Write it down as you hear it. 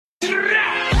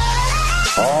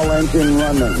All engine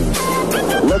running.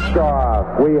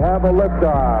 Liftoff. We have a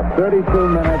liftoff. 32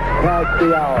 minutes past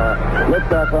the hour.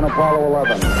 Liftoff on Apollo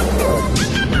 11.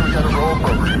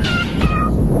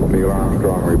 Neil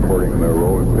Armstrong reporting the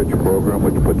roll and pitch program,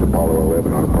 which puts Apollo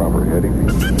 11 on a proper heading.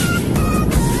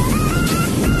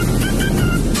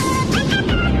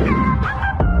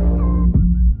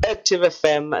 Active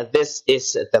FM, this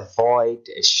is the Void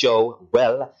Show.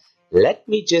 Well, let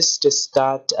me just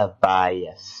start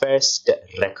by first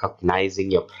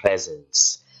recognizing your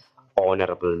presence,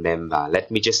 honorable member. Let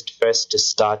me just first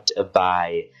start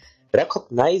by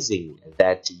recognizing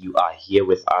that you are here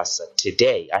with us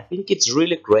today. I think it's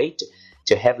really great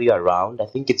to have you around. I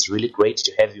think it's really great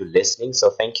to have you listening. So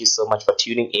thank you so much for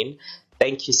tuning in.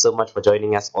 Thank you so much for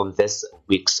joining us on this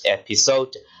week's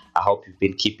episode. I hope you've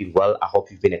been keeping well. I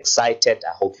hope you've been excited.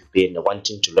 I hope you've been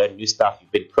wanting to learn new stuff.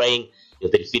 You've been praying.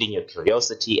 You've been feeding your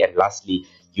curiosity. And lastly,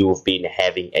 you've been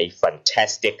having a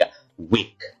fantastic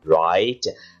week, right?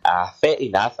 Fair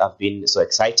enough. I've been so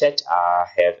excited. I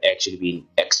have actually been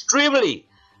extremely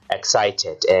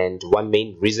excited. And one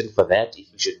main reason for that,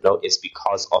 if you should know, is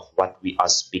because of what we are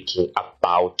speaking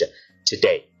about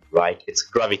today, right? It's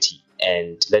gravity.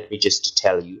 And let me just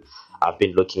tell you, I've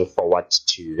been looking forward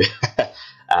to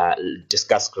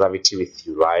discuss gravity with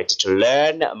you, right? To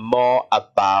learn more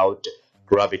about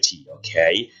gravity,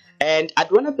 okay? And I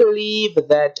want to believe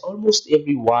that almost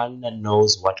everyone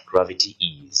knows what gravity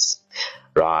is,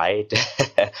 right?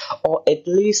 Or at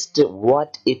least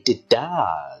what it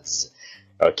does,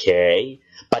 okay?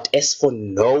 But as for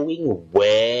knowing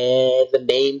where the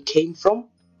name came from,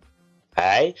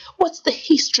 hey, what's the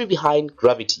history behind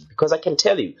gravity? Because I can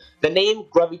tell you, the name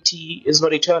gravity is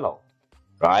not eternal,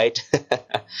 right?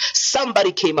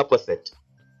 Somebody came up with it,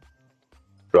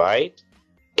 right?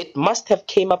 It must have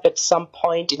came up at some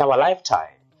point in our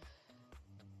lifetime.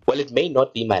 Well, it may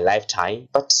not be my lifetime,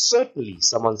 but certainly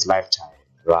someone's lifetime,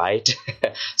 right?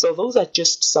 So those are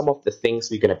just some of the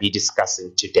things we're going to be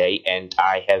discussing today, and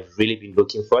I have really been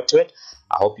looking forward to it.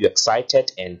 I hope you're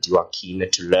excited and you are keen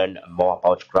to learn more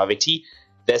about gravity.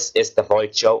 This is the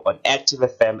Void Show on Active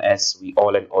FM. As we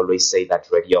all and always say, that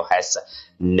radio has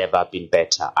never been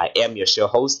better. I am your show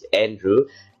host, Andrew,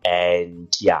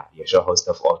 and yeah, your show host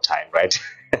of all time, right?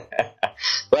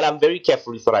 Well, I'm very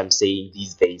careful with what I'm saying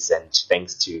these days, and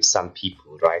thanks to some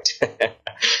people, right?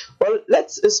 Well,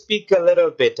 let's speak a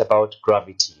little bit about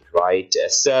gravity, right?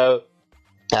 So,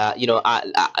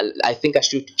 I think I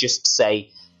should just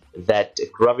say that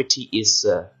gravity is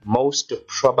most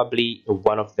probably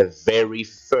one of the very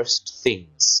first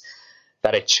things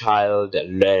that a child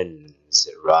learns,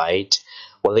 right?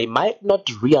 Well, they might not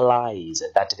realize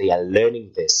that they are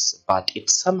learning this, but it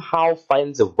somehow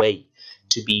finds a way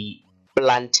to be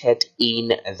planted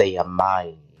in their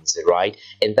minds, right?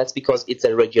 And that's because it's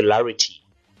a regularity,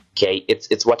 okay?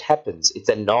 It's what happens. It's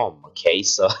a norm, okay?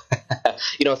 So,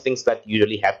 things that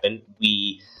usually happen,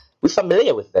 we're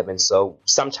familiar with them, and so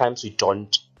sometimes we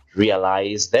don't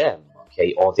realize them,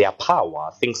 okay, or their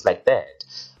power, things like that,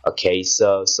 okay.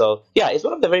 So yeah, it's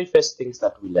one of the very first things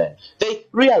that we learn. They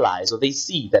realize or they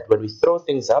see that when we throw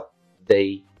things up,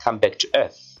 they come back to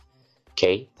earth,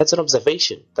 okay. That's an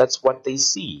observation. That's what they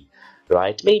see,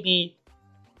 right? Maybe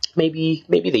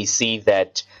they see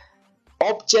that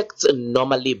objects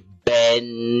normally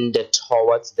bend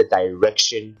towards the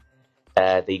direction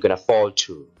they're gonna fall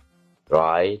to,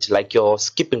 right? Like your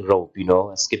skipping rope,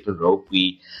 a skipping rope.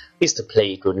 We used to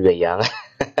play it when we were young.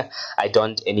 I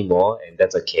don't anymore, and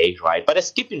that's okay, right? But a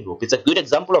skipping rope is a good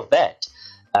example of that.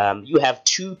 You have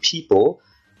two people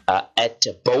at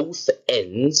both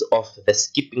ends of the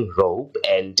skipping rope,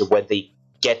 and when they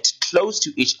get close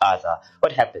to each other,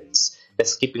 what happens? The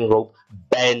skipping rope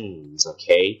bends,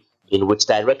 okay? In which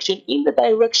direction? In the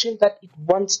direction that it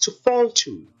wants to fall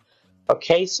to.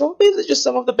 Okay, so these are just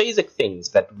some of the basic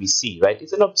things that we see, right?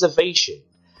 It's an observation,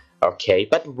 okay?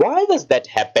 But why does that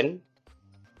happen?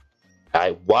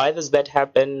 Why does that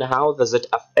happen? How does it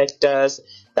affect us?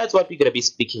 That's what we're going to be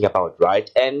speaking about, right?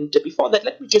 And before that,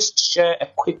 let me just share a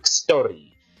quick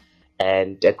story,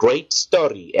 and a great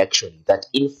story, actually, that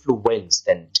influenced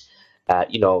and,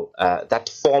 that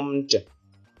formed,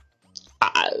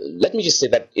 let me just say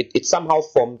that it somehow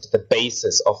formed the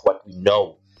basis of what we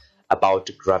know about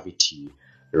gravity,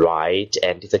 right?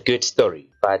 And it's a good story,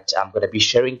 but I'm going to be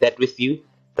sharing that with you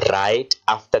right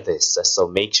after this, so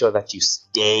make sure that you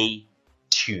stay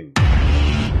tuned.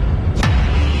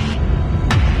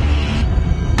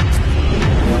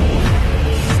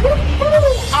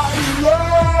 I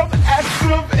love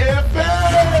Active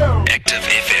FM! Active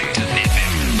FM.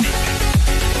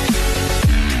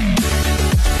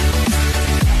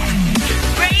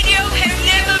 Radio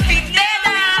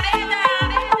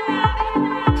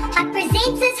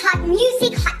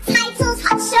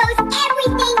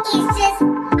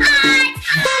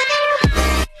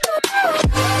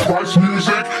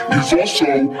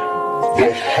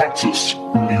The hottest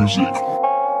music.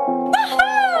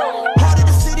 Heart of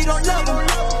the city don't love 'em.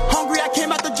 Hungry, I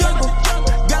came out the jungle.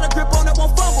 Got a grip on it,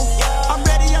 won't fumble. I'm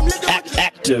ready, I'm living.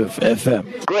 Active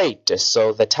FM. Great.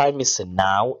 So the time is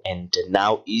now, and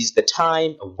now is the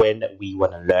time when we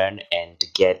want to learn and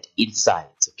get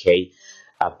insights, okay,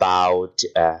 about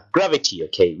gravity,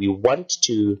 okay. We want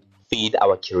to feed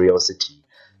our curiosity,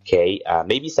 okay.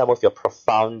 Maybe some of your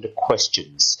profound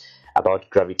questions about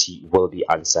gravity will be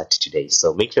answered today.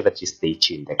 So make sure that you stay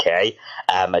tuned, okay.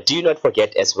 Do not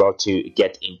forget as well to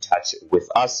get in touch with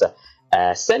us.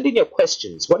 Send in your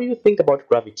questions. What do you think about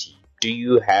gravity? Do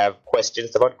you have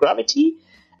questions about gravity?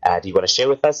 Do you want to share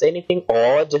with us anything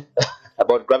odd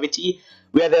about gravity?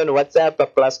 We are there on WhatsApp,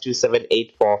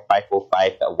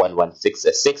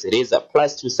 +27845451166. It is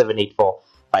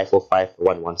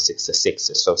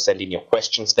 +27845451166. So send in your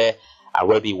questions there. I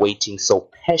will be waiting so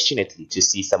passionately to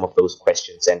see some of those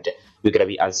questions, and we're going to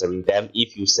be answering them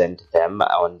if you send them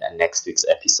on next week's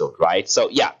episode, right? So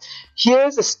yeah,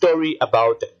 here's a story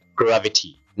about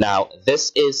gravity. Now,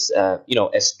 this is, a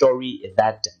story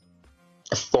that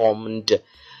formed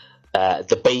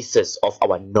the basis of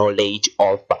our knowledge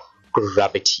of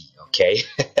gravity, okay?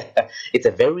 It's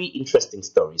a very interesting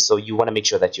story, so you want to make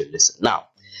sure that you listen. Now,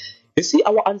 you see,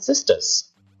 our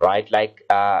ancestors, right, like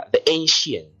the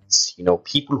ancients,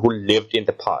 people who lived in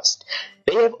the past,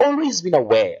 they have always been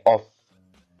aware of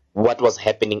what was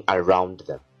happening around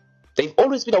them. They've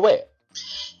always been aware.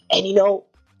 And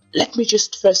let me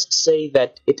just first say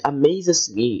that it amazes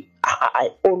me.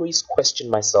 I always question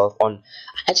myself on,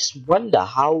 I just wonder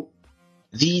how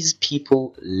these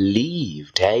people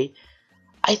lived, hey?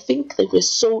 I think they were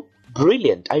so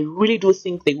brilliant. I really do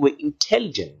think they were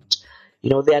intelligent.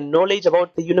 Their knowledge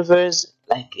about the universe,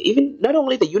 like even not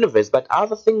only the universe, but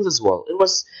other things as well. It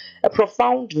was a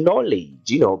profound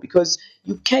knowledge, because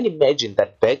you can imagine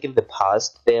that back in the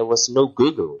past, there was no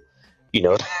Google,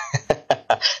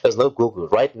 There's no Google.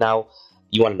 Right now,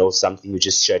 you want to know something, you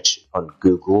just search on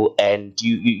Google and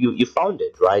you found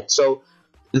it, right? So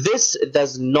this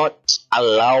does not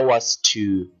allow us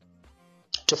to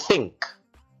think,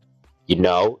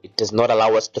 it does not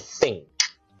allow us to think,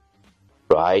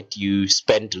 right? You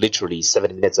spend literally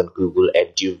 7 minutes on Google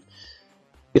and you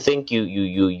think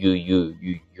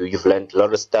you've learned a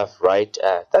lot of stuff, right?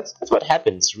 That's what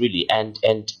happens really, and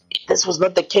this was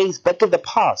not the case back in the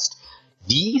past.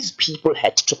 These people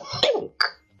had to think,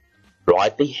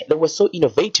 right? They were so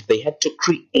innovative. They had to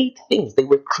create things. They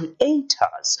were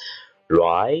creators,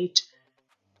 right?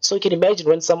 So you can imagine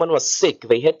when someone was sick,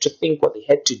 they had to think what they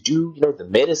had to do, the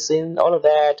medicine, all of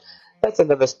that. That's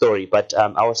another story. But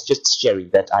I was just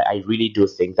sharing that I really do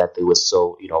think that they were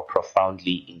so,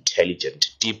 profoundly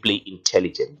intelligent, deeply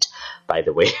intelligent, by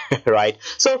the way, right?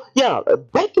 So yeah,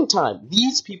 back in time,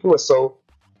 these people were so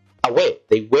aware.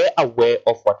 They were aware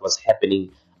of what was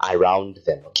happening around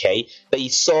them, okay? They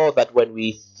saw that when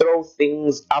we throw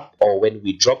things up or when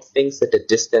we drop things at a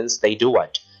distance, they do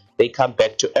what? They come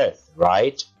back to earth,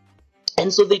 right?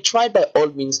 And so they tried by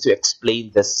all means to explain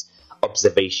this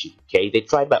observation, okay? They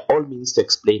tried by all means to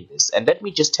explain this. And let me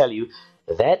just tell you,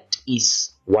 that is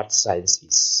what science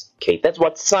is, okay? That's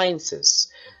what science is.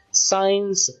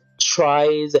 Science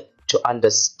tries to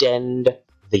understand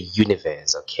the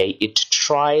universe, okay? It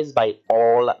tries by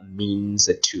all means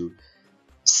to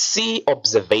see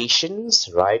observations,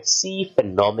 right? See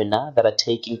phenomena that are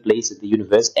taking place in the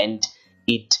universe, and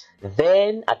it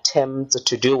then attempts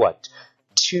to do what?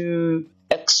 To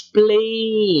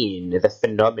explain the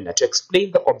phenomena, to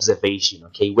explain the observation,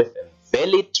 okay, with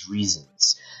valid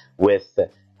reasons, with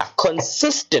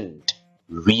consistent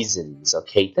reasons,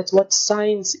 okay? That's what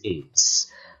science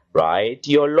is, right?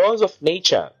 Your laws of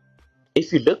nature,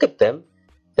 if you look at them,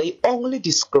 they only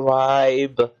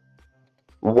describe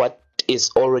what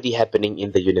is already happening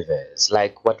in the universe.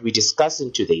 Like what we're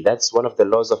discussing today, that's one of the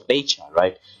laws of nature,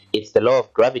 right? It's the law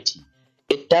of gravity.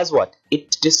 It does what?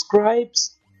 It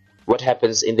describes what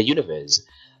happens in the universe,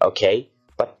 okay?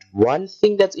 But one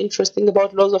thing that's interesting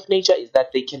about laws of nature is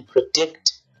that they can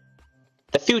predict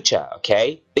the future,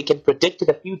 okay? They can predict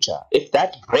the future. If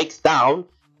that breaks down,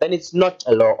 then it's not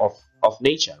a law of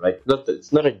nature, right?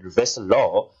 It's not a universal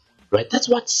law, right? That's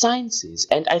what science is,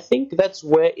 and I think that's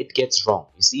where it gets wrong.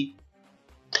 You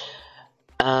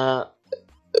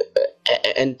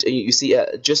see,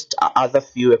 just other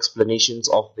few explanations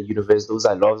of the universe. Those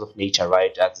are laws of nature,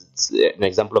 right? As an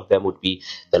example of them would be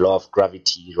the law of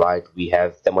gravity, right? We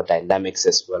have thermodynamics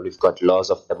as well. We've got laws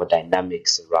of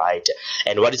thermodynamics, right?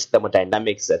 And what is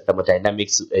thermodynamics?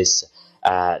 Thermodynamics is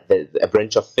a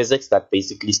branch of physics that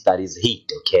basically studies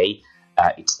heat, okay?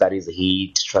 It studies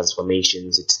heat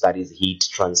transformations, it studies heat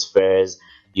transfers,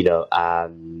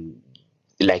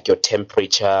 like your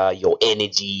temperature, your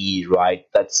energy, right?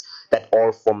 That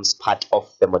all forms part of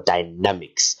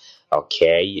thermodynamics.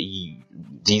 Okay,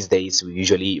 these days we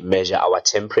usually measure our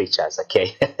temperatures.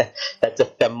 Okay, that's a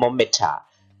thermometer.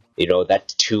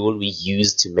 That tool we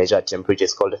use to measure temperature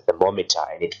is called a thermometer,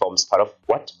 and it forms part of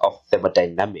what? Of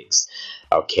thermodynamics.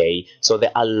 Okay, so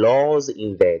there are laws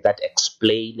in there that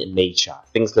explain nature.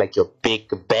 Things like your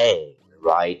Big Bang,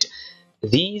 right?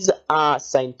 These are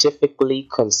scientifically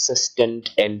consistent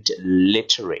and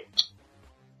literate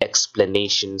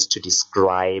explanations to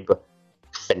describe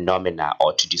phenomena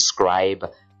or to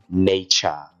describe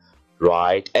nature,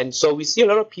 right? And so we see a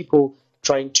lot of people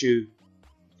trying to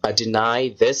deny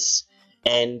this,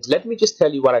 and let me just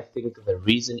tell you what I think the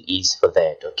reason is for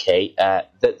that. Okay,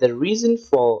 the reason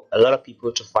for a lot of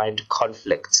people to find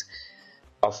conflict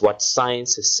of what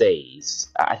science says,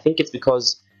 I think it's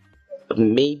because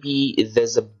maybe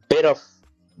there's a bit of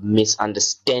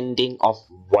misunderstanding of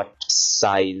what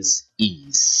science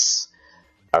is.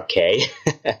 Okay,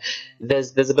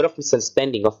 there's a bit of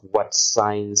misunderstanding of what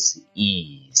science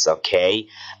is. Okay,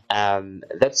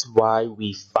 that's why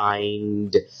we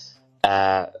find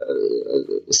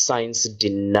science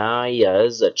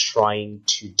deniers are trying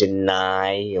to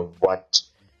deny what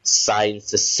science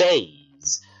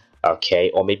says.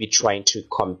 Okay, or maybe trying to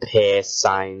compare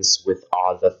science with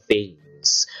other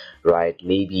things, right?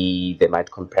 Maybe they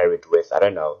might compare it with, I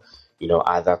don't know,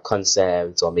 other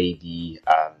concepts, or maybe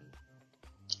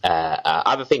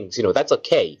other things. That's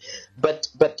okay, but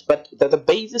the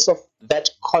basis of that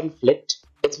conflict,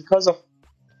 it's because of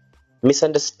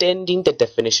misunderstanding the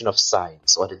definition of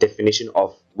science, or the definition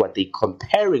of what they're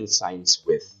comparing science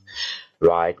with,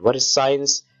 right? What is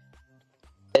science?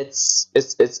 It's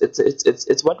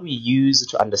what we use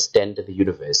to understand the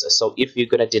universe. So if you're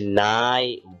gonna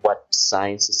deny what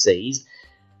science says,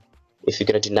 if you're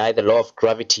gonna deny the law of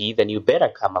gravity, then you better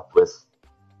come up with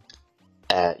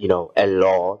a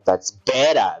law that's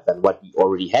better than what we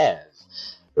already have,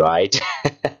 right?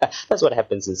 That's what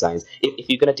happens in science. If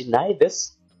you're gonna deny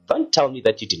this, don't tell me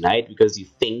that you deny it because you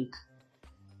think.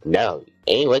 No,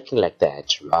 it ain't working like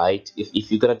that, right?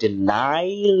 If you're gonna deny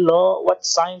law what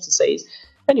science says,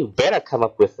 then you better come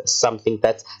up with something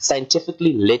that's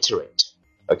scientifically literate.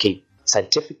 Okay,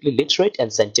 scientifically literate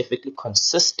and scientifically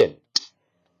consistent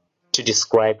to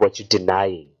describe what you're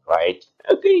denying, right?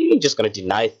 Okay, you're just gonna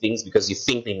deny things because you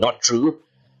think they're not true,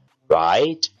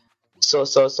 right? So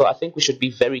I think we should be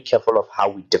very careful of how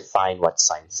we define what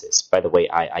science is. By the way,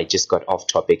 I just got off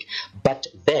topic, but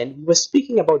then we were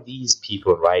speaking about these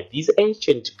people, right? These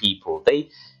ancient people.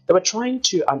 They were trying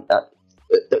to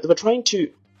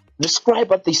describe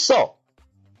what they saw.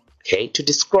 Okay, to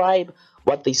describe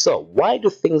what they saw. Why do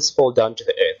things fall down to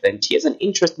the earth? And here's an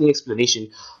interesting explanation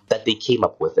that they came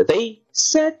up with. They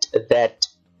said that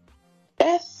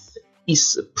Earth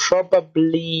is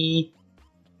probably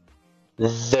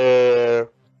the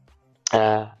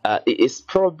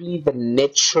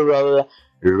natural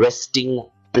resting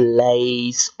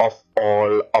place of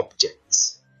all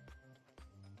objects.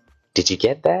 Did you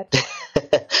get that?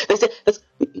 They said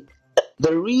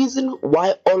the reason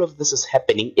why all of this is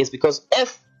happening is because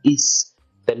Earth is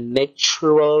the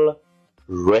natural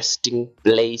resting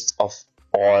place of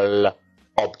all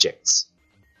objects.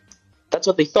 That's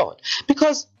what they thought,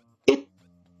 because it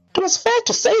was fair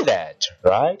to say that,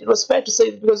 right? It was fair to say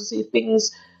that because you see,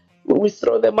 things, when we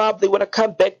throw them up, they want to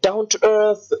come back down to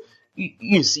earth.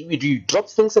 You see, you drop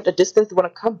things at a distance, they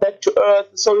want to come back to earth.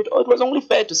 So it was only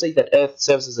fair to say that Earth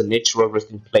serves as a natural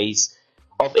resting place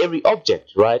of every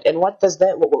object, right? And what does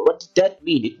that? What did that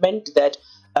mean? It meant that,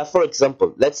 for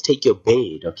example, let's take your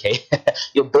bed. Okay,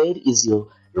 your bed is your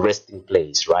resting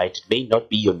place, right? It may not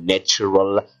be your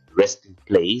natural resting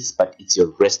place, but it's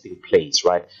your resting place,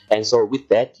 right? And so with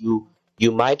that, you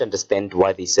might understand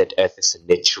why they said Earth is a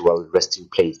natural resting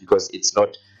place, because it's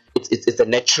not. It's a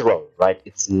natural, right?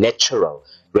 It's natural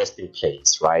resting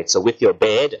place, right? So with your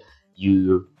bed,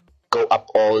 you go up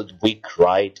all week,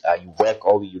 right? You work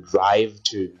all week, you drive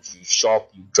to shop,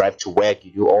 you drive to work,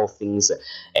 you do all things,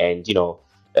 and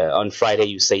on Friday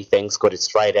you say thanks God it's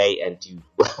Friday, and you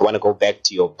want to go back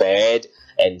to your bed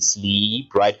and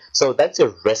sleep, right? So that's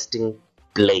your resting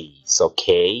place,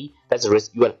 okay? That's a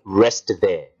rest. You will rest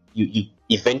there. You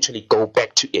eventually go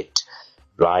back to it,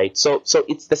 right? So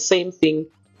it's the same thing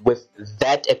with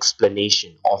that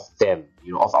explanation of them,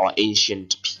 of our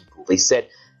ancient people. They said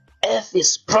Earth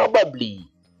is probably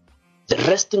the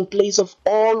resting place of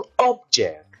all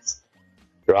objects,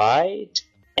 right?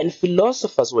 And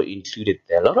philosophers were included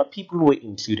there. A lot of people were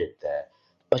included there.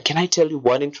 But can I tell you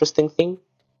one interesting thing?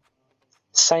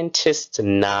 scientists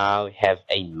now have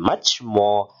a much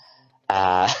more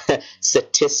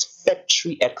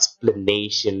satisfactory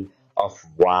explanation of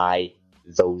why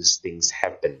those things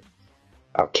happen.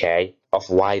 Okay, of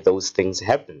why those things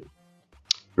happen,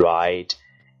 right?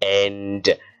 And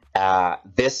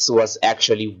this was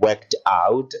actually worked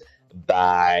out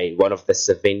by one of the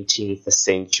 17th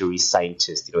century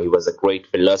scientists. He was a great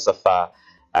philosopher,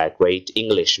 a great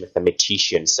English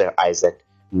mathematician, Sir Isaac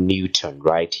Newton,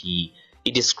 right? He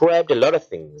described a lot of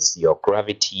things. Your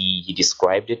gravity, he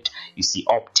described it. You see,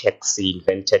 optics, he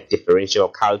invented differential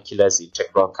calculus,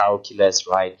 integral calculus,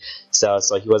 right? So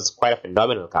he was quite a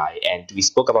phenomenal guy, and we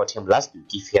spoke about him last week.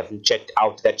 If you haven't checked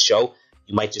out that show,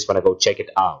 you might just want to go check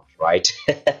it out, right?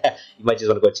 You might just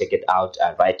want to go check it out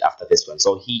right after this one.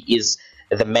 So he is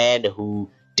the man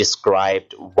who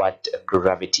described what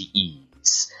gravity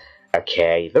is.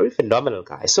 Okay, very phenomenal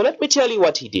guy. So let me tell you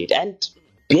what he did. And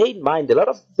bear in mind, a lot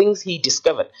of things he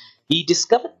discovered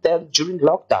them during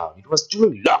lockdown. It was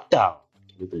during lockdown.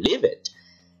 Can you believe it?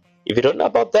 If you don't know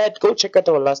about that, go check out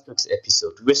our last week's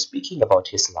episode. We were speaking about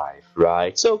his life,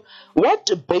 right? So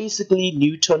what basically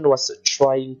Newton was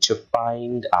trying to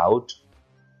find out,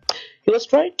 he was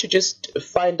trying to just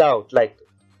find out, like,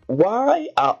 why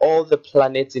are all the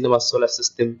planets in our solar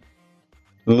system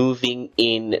moving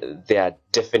in their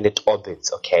definite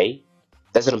orbits, okay?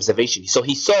 That's an observation. So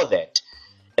he saw that.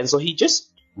 And so he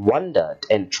just wondered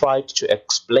and tried to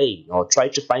explain or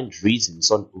tried to find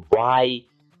reasons on why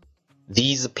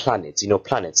these planets,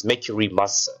 planets, Mercury,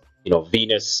 Mars,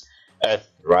 Venus, Earth,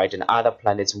 right, and other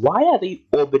planets, why are they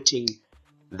orbiting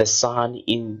the sun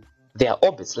in their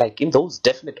orbits, like in those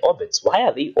definite orbits? Why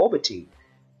are they orbiting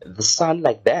the sun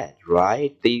like that,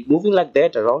 right? They moving like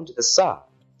that around the sun.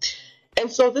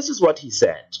 And so this is what he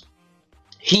said.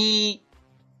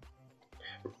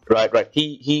 Right. I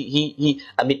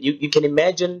mean, you can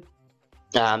imagine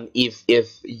if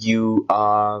you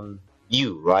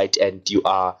right, and you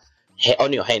are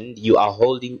on your hand, you are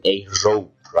holding a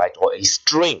rope, right, or a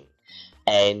string,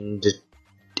 and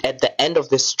at the end of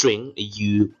the string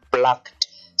you plucked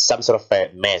some sort of a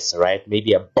mess, right?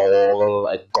 Maybe a ball,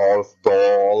 a golf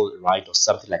ball, right, or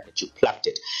something like that. You plucked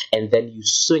it, and then you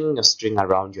swing a string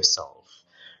around yourself.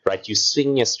 Right, you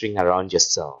swing your string around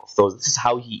yourself. So this is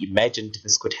how he imagined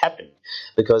this could happen,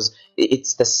 because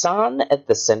it's the sun at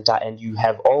the center, and you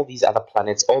have all these other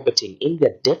planets orbiting in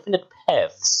their definite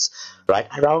paths, right,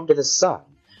 around the sun,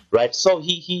 right? So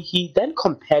he then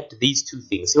compared these two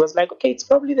things. He was like, okay, it's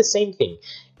probably the same thing.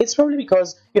 It's probably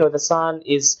because the sun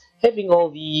is having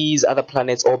all these other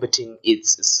planets orbiting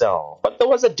itself. But there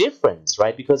was a difference,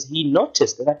 right? Because he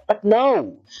noticed that, but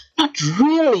no, not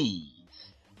really.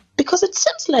 Because it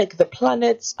seems like the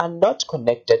planets are not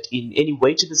connected in any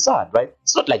way to the sun, right?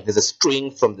 It's not like there's a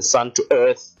string from the sun to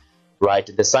Earth, right?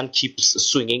 The sun keeps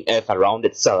swinging Earth around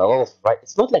itself, right?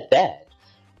 It's not like that,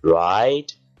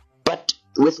 right? But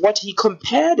with what he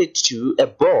compared it to, a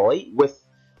boy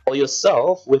or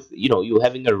yourself with, you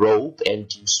having a rope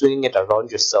and you swinging it around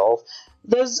yourself,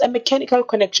 there's a mechanical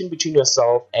connection between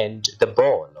yourself and the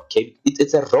ball, okay?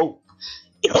 It's a rope.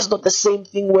 It was not the same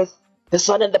thing with the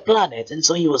sun and the planets. And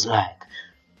so he was like,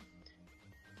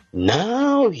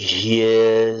 now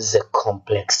here's a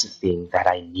complex thing that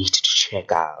I need to check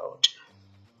out,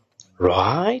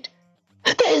 right?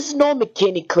 There is no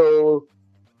mechanical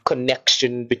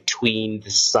connection between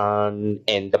the sun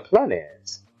and the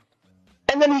planets.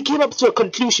 And then he came up to a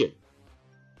conclusion.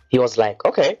 He was like,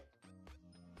 okay,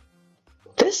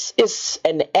 this is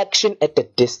an action at a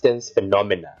distance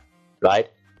phenomena, right?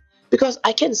 Because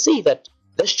I can see that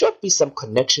there should be some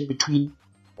connection between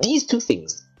these two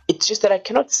things. It's just that I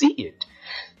cannot see it.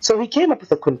 So he came up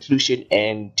with a conclusion,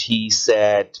 and he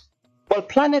said, well,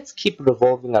 planets keep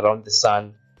revolving around the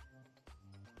sun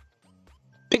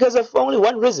because of only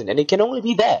one reason, and it can only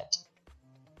be that.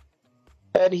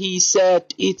 And he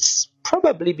said it's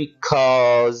probably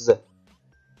because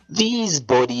these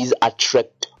bodies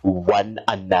attract one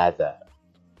another.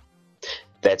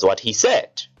 That's what he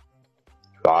said.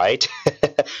 Right?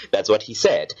 That's what he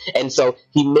said. And so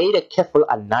he made a careful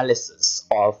analysis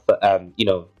of,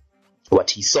 what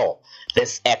he saw.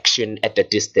 This action at a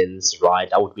distance,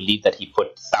 right? I would believe that he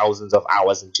put thousands of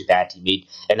hours into that. He made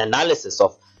an analysis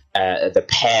of the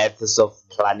paths of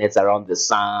planets around the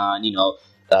sun,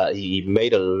 he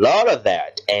made a lot of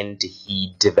that, and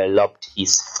he developed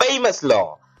his famous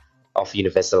law of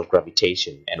universal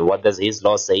gravitation. And what does his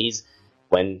law say?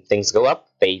 When things go up,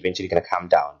 they eventually gonna come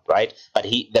down, right? But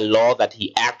the law that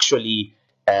he actually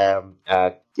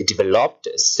developed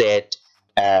said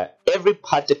every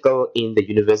particle in the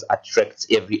universe attracts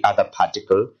every other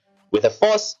particle with a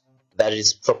force that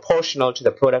is proportional to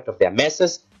the product of their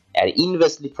masses and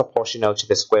inversely proportional to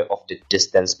the square of the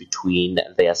distance between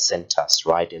their centers,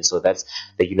 right? And so that's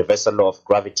the universal law of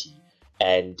gravity,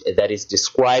 and that is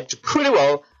described pretty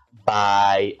well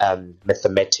by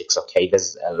mathematics. Okay,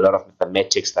 there's a lot of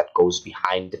mathematics that goes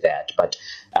behind that, but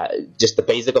just the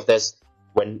basic of this: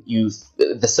 when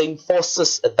the same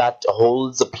forces that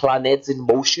holds the planets in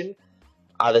motion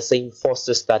are the same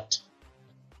forces that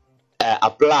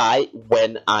apply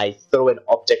when I throw an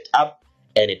object up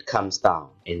and it comes down.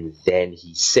 And then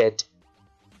he said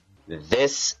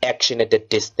this action at a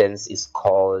distance is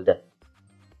called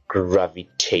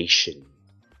gravitation.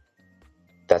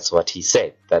 That's what he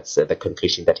said. That's the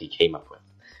conclusion that he came up with,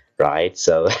 right?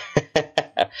 So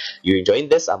you enjoying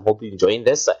this? I'm hoping you're enjoying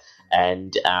this.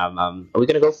 And we're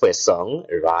gonna go for a song,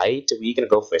 right? We're gonna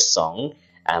go for a song.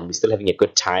 We're still having a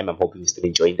good time. I'm hoping you're still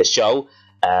enjoying the show.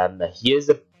 Here's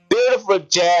a beautiful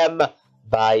jam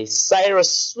by Cyrus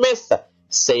Smith,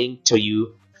 saying to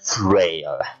you,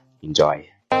 frail. Enjoy.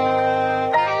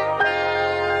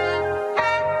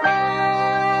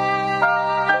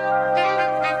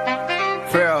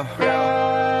 Frail.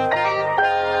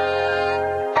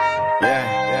 Yeah.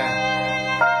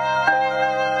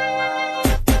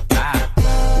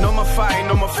 No more fight,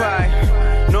 no more fight.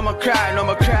 No more cry, no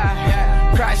more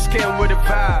cry. Cry skin with a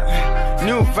vibe.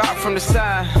 New vibe from the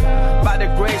side. By the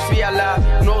grace we are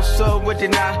alive. No soul would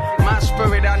deny. My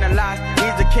spirit on the line.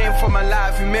 Needs a king for my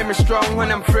life. You made me strong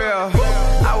when I'm frail.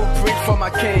 I will preach for my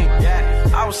king.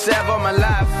 I will serve all my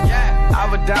life. I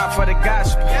will die for the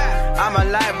gospel. I'm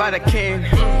alive by the king.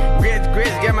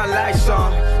 Grace, get my lights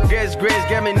on. Grace,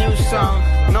 get me new song.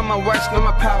 No more works, no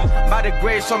more power. By the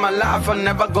grace of my life, I'm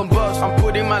never gonna bust. I'm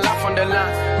putting my life on the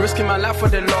line. Risking my life for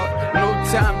the Lord. No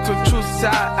time to choose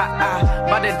side.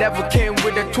 But the devil came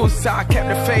with the two side. Kept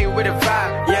the faith with the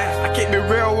vibe. Yeah, I keep it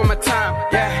real with my time.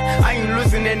 Yeah, I ain't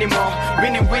losing anymore.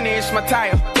 Winning is my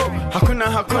tire.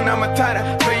 Hakuna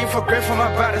Matata. Praying for grace for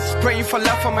my brothers. Praying for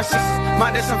love for my sisters,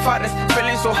 mothers and fathers.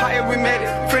 Feeling so high we made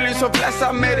it. Feeling so blessed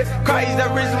I made it. Christ is the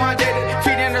reason why I did it.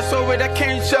 Feeding the soul with a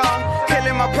king song.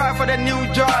 Killing my pride for the new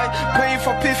joy. Praying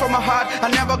for peace for my heart. I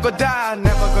never go die,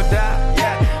 never go die.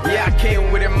 Yeah, I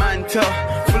came with a mantle.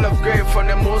 Full of grace from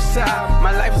the most high.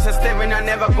 My life is a statement I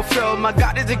never go fail. My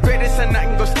God is the greatest and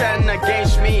nothing go stand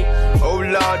against me. Oh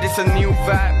Lord, it's a new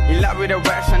vibe. In love with the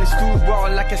raps and it's too raw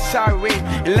like a siren.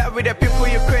 In love with the people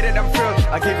you created, I'm thrilled.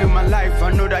 I give you my life,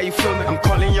 I know that you feel me. I'm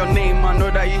calling your name, I know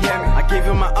that you hear me. I give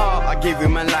you my all, I give you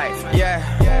my life. Yeah,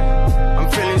 I'm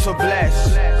feeling so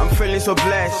blessed. I'm feeling so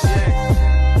blessed.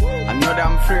 I know that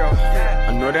I'm thrilled.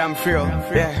 I know that I'm thrilled.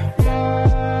 Yeah.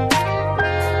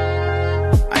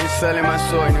 I ain't selling my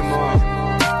soul anymore.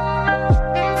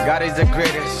 God is the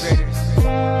greatest,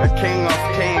 the King of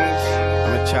kings.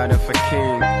 I'm a child of a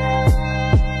king,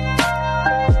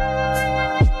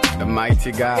 the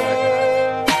mighty God.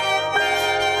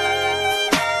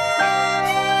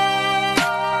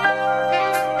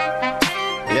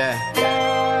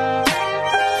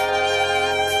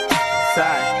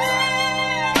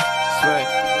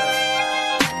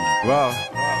 Whoa,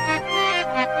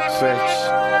 switch.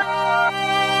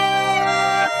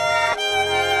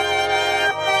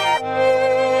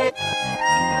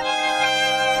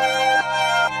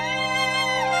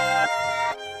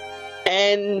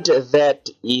 And that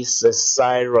is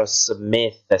Cyrus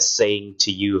Smith saying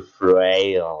to you,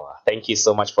 frail. Thank you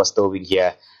so much for still being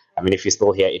here. I mean, if you're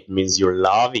still here, it means you're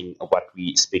loving what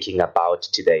we're speaking about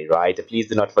today, right? Please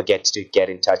do not forget to get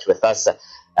in touch with us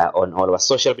on all our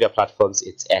social media platforms.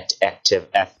 It's at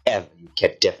Active FM. You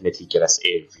can definitely get us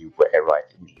everywhere, right?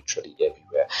 Literally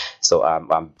everywhere. So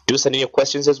do send in your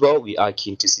questions as well. We are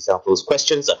keen to see some of those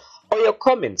questions or your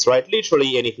comments, right?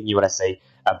 Literally anything you want to say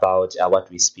about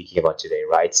what we're speaking about today,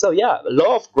 right? So yeah,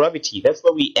 law of gravity. That's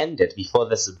where we ended before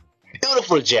this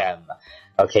beautiful jam,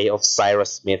 okay, of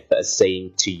Cyrus Smith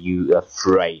saying to you,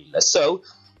 frail. So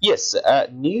yes,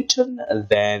 Newton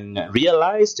then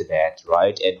realized that,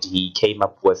 right, and he came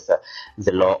up with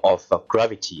the law of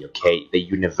gravity, okay, the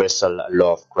universal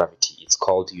law of gravity. It's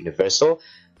called universal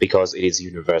because it is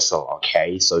universal,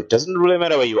 okay, so it doesn't really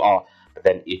matter where you are, but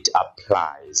then it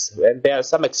applies. And there are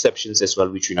some exceptions as well,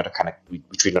 which we're not going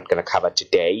to cover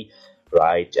today,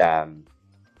 right?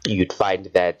 You'd find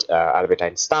that Albert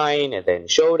Einstein and then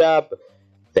showed up,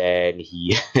 then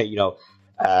he,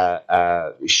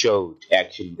 showed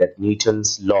actually that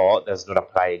Newton's law does not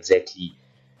apply exactly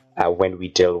when we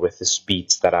deal with the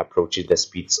speeds that are approaching the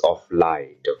speeds of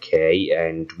light, okay?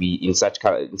 And we in such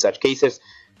cases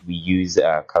we use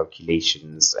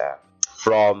calculations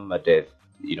from the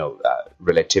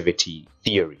relativity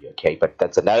theory. Okay, but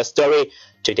that's another story.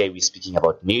 Today we're speaking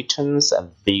about Newton's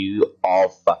view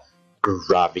of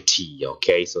gravity.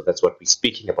 Okay, so that's what we're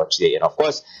speaking about today. And of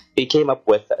course, he came up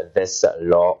with this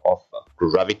law of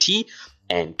gravity,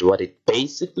 and what it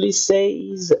basically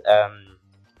says.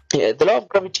 The law of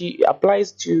gravity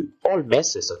applies to all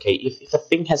masses. Okay, if a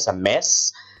thing has a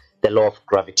mass, the law of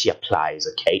gravity applies.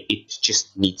 Okay, it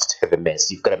just needs to have a mass.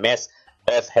 You've got a mass.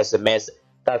 Earth has a mass.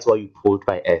 That's why you pulled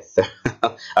by Earth.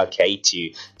 Okay,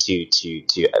 to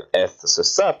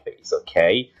Earth's surface.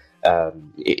 Okay,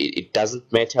 it doesn't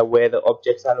matter where the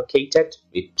objects are located.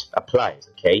 It applies.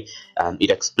 Okay, it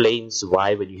explains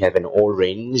why when you have an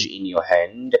orange in your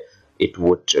hand, it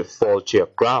would fall to your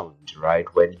ground, right,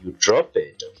 when you drop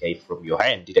it, okay, from your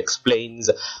hand. It explains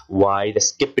why the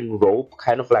skipping rope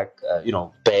kind of like,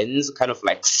 bends, kind of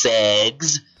like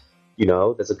sags,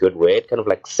 that's a good word, kind of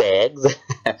like sags,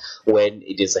 when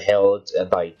it is held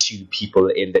by two people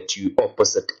in the two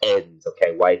opposite ends,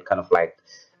 okay, why it kind of like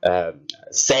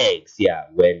sags,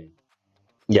 when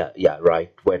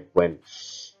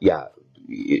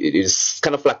it is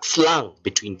kind of like slung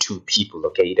between two people.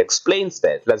 Okay, it explains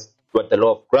that. That's what the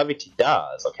law of gravity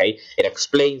does. Okay, it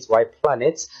explains why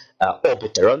planets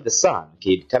orbit around the sun.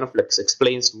 Okay, it kind of like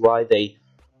explains why they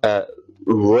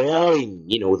roaring,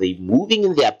 they moving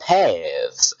in their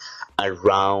paths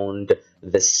around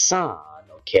the sun.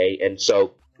 Okay, and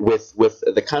so with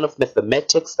the kind of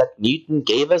mathematics that Newton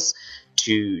gave us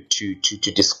to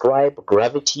describe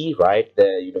gravity, right,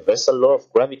 the universal law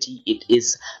of gravity, it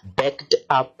is backed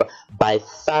up by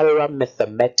thorough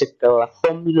mathematical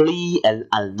formulae and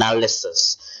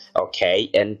analysis. Okay,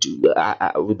 and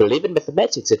we believe in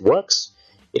mathematics. It works.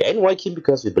 It ain't working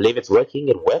because we believe it's working.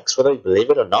 It works whether we believe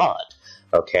it or not.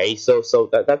 Okay, so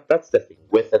that's the thing.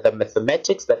 With the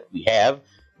mathematics that we have,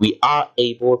 we are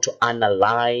able to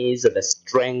analyze the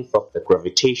strength of the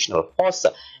gravitational force,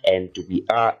 and we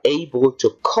are able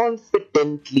to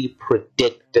confidently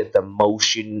predict the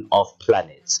motion of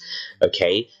planets.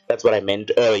 Okay, that's what I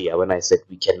meant earlier when I said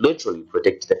we can literally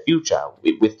predict the future.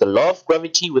 With the law of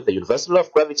gravity, with the universal law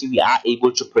of gravity, we are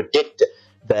able to predict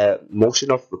the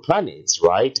motion of the planets,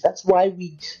 right? That's why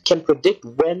we can predict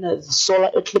when the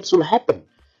solar eclipse will happen.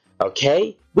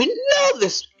 Okay, we know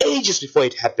this ages before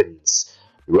it happens.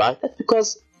 Right? That's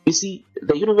because, you see,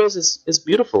 the universe is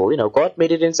beautiful. God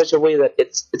made it in such a way that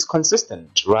it's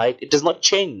consistent, right? It does not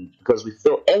change because we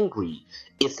feel angry.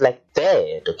 It's like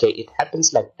that, okay? It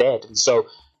happens like that. And so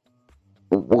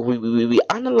we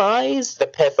analyze the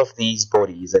path of these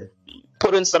bodies and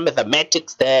put in some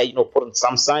mathematics there, put in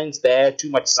some science there.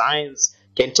 Too much science,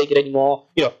 can't take it anymore.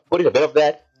 Put in a bit of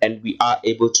that, and we are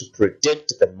able to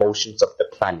predict the motions of the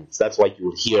planets. That's why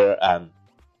you'll hear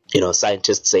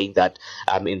scientists saying that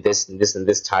in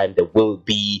this time there will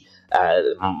be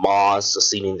Mars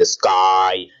seen in the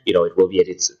sky. It will be at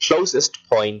its closest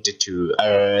point to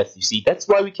Earth. You see, that's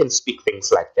why we can speak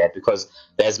things like that, because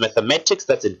there's mathematics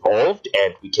that's involved,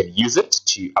 and we can use it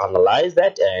to analyze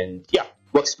that, and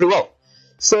works pretty well.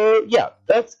 So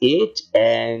that's it.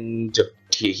 And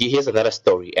here's another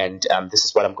story, and this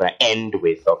is what I'm gonna end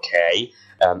with. Okay,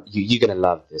 you're gonna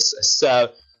love this.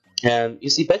 So you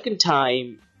see, back in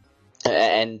time.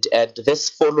 And this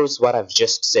follows what I've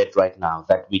just said right now,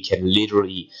 that we can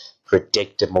literally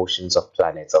predict the motions of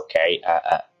planets. Okay,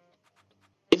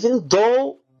 even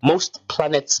though most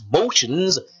planets'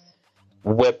 motions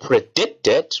were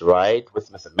predicted, right,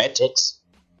 with mathematics,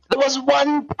 there was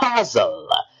one puzzle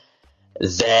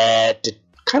that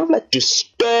kind of like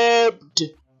disturbed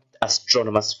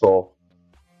astronomers for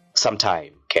some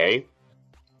time. Okay,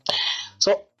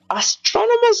 so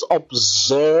astronomers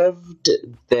observed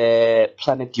the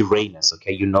planet Uranus.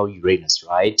 Okay, Uranus,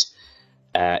 right?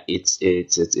 It's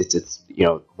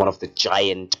one of the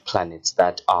giant planets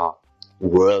that are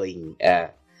whirling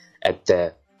at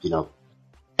the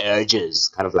edges,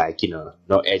 kind of like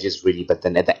no edges really, but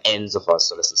then at the ends of our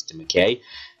solar system. Okay,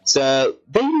 so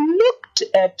they looked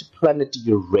at planet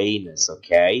Uranus.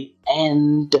 Okay,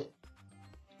 and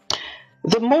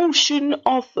the motion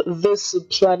of this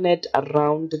planet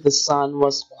around the sun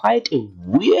was quite a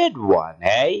weird one,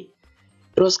 eh?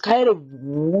 It was kind of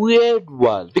weird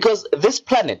one, because this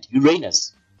planet,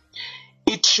 Uranus,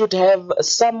 it should have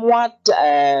somewhat,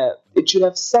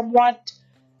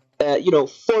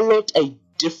 followed a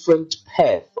different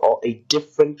path or a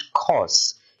different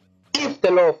course if the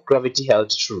law of gravity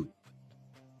held true.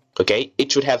 Okay,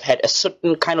 it should have had a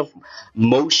certain kind of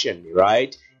motion,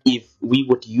 right? If we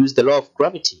would use the law of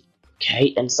gravity.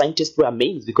 Okay, and scientists were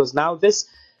amazed because now this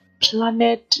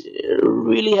planet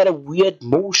really had a weird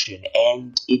motion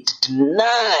and it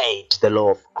denied the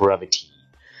law of gravity.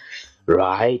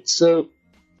 right? So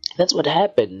that's what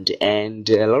happened, and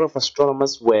a lot of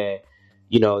astronomers were,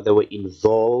 they were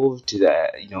involved,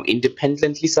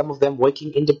 independently, some of them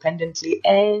working independently,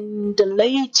 and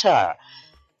later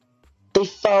they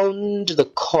found the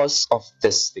cause of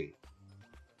this thing.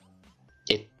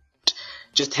 It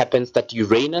just happens that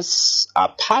Uranus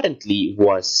apparently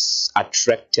was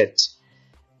attracted,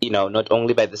 not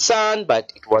only by the sun,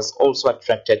 but it was also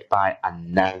attracted by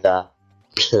another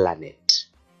planet.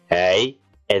 Hey?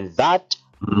 And that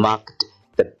marked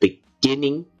the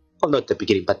beginning, or not the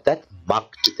beginning, but that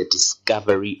marked the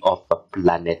discovery of a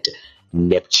planet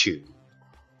Neptune.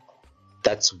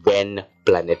 That's when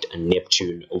planet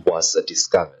Neptune was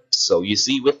discovered. So you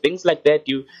see, with things like that,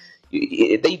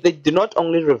 they do not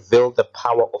only reveal the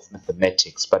power of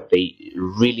mathematics, but they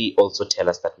really also tell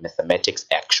us that mathematics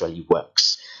actually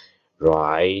works.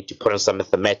 Right? You put on some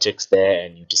mathematics there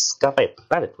and you discover a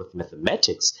planet with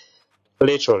mathematics.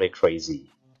 Literally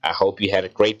crazy. I hope you had a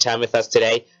great time with us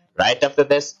today. Right after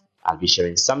this, I'll be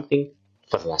sharing something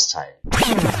for the last time.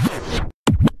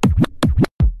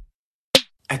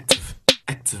 Active,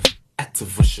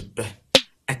 worship,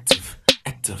 active,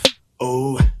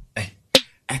 oh, hey,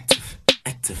 active,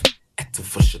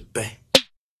 worship,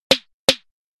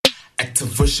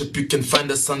 Active Worship, you can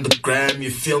find us on the gram,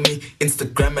 you feel me?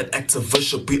 Instagram at Active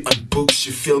Worship, we on books,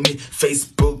 you feel me?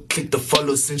 Facebook, click the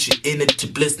follow since you're in it,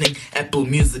 keep listening. Apple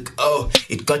Music, oh,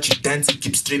 it got you dancing,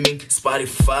 keep streaming.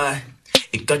 Spotify,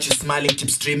 it got you smiling,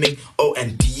 keep streaming. Oh,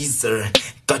 and Deezer,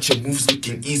 got your moves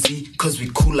looking easy, cause we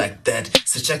cool like that.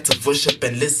 Search Active Worship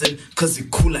and listen, cause we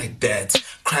cool like that.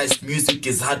 Christ music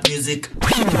is hot music.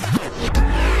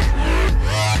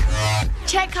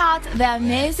 Check out their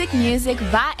music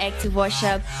by Active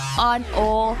Worship on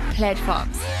all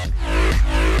platforms.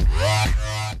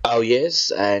 Oh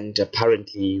yes, and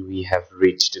apparently we have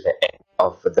reached the end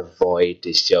of the Void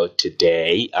show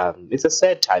today. It's a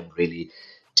sad time really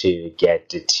to get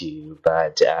to,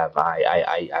 but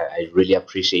I really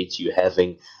appreciate you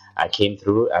having came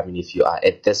through. I mean, if you are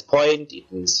at this point, it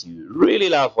means you really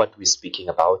love what we're speaking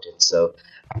about, and so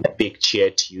a big cheer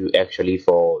to you actually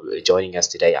for joining us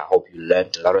today. I hope you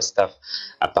learned a lot of stuff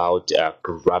about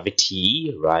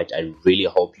gravity, right? I really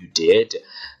hope you did.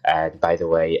 And by the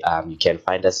way, you can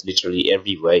find us literally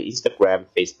everywhere: Instagram,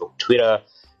 Facebook, Twitter.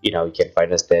 You can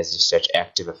find us there. Just search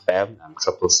Active FM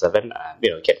 777.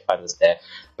 You can find us there.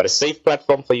 But a safe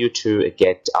platform for you to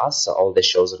get us, all the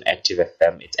shows on Active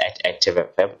FM. It's at Active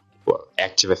FM, well,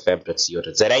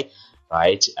 activefm.co.za.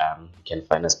 Right? You can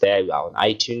find us there. We are on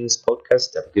iTunes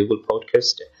podcast, Google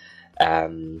podcast,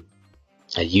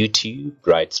 YouTube,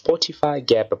 right? Spotify,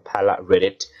 Gab, Pala,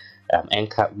 Reddit,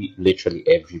 Anchor. We literally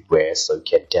everywhere. So you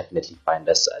can definitely find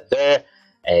us there.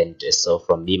 And so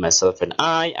from me, myself, and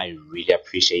I really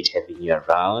appreciate having you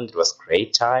around. It was a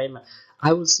great time.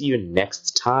 I will see you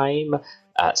next time.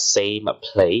 Same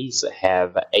place.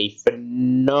 Have a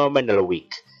phenomenal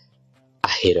week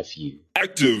ahead of you.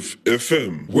 Active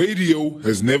FM. Radio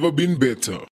has never been better.